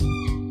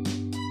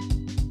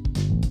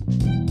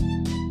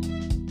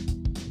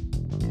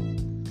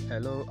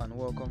Hello and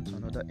welcome to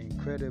another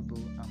incredible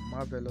and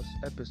marvelous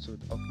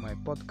episode of my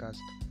podcast,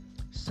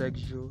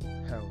 Sexual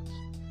Health.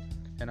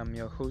 And I'm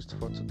your host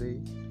for today,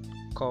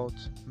 called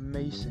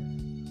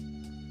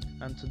Mason.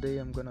 And today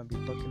I'm gonna be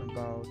talking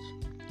about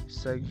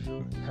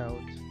sexual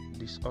health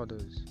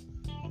disorders.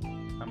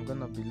 I'm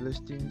gonna be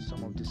listing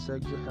some of the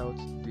sexual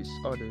health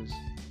disorders,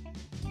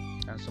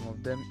 and some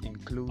of them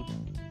include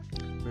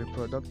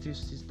reproductive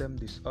system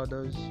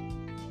disorders,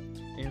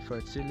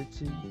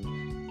 infertility,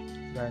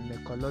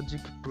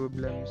 gynecologic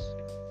problems,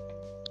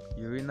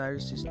 urinary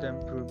system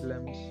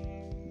problems,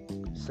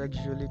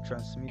 sexually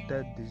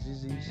transmitted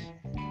diseases,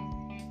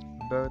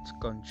 birth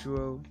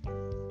control,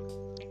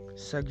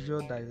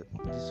 sexual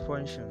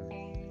dysfunction,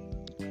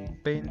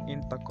 pain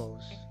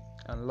intercourse,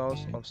 and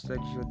loss of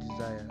sexual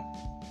desire.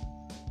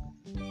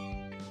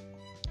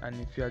 And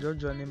if you are just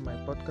joining my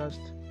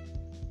podcast,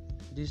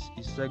 this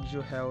is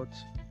Sexual Health,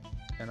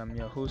 and I'm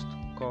your host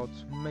called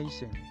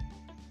Mason.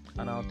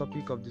 And our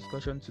topic of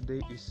discussion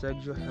today is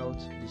sexual health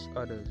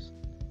disorders.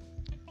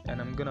 And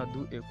I'm gonna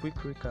do a quick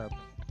recap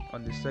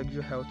on the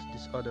sexual health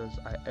disorders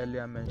I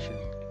earlier mentioned.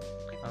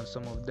 And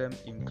some of them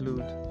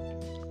include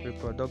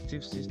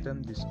reproductive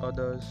system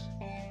disorders,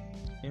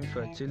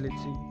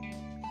 infertility,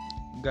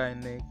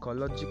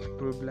 gynecologic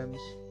problems,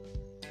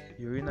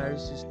 urinary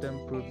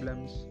system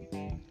problems,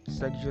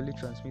 sexually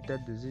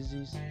transmitted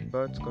diseases,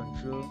 birth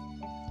control,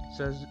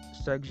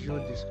 sexual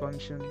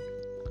dysfunction,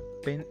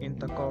 pain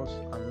intercourse,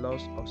 and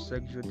loss of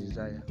sexual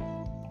desire.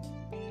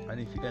 And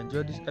if you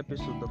enjoyed this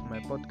episode of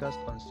my podcast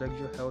on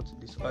sexual health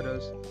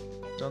disorders,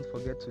 don't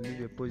forget to leave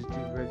a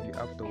positive review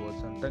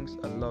afterwards, and thanks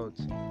a lot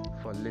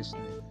for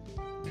listening.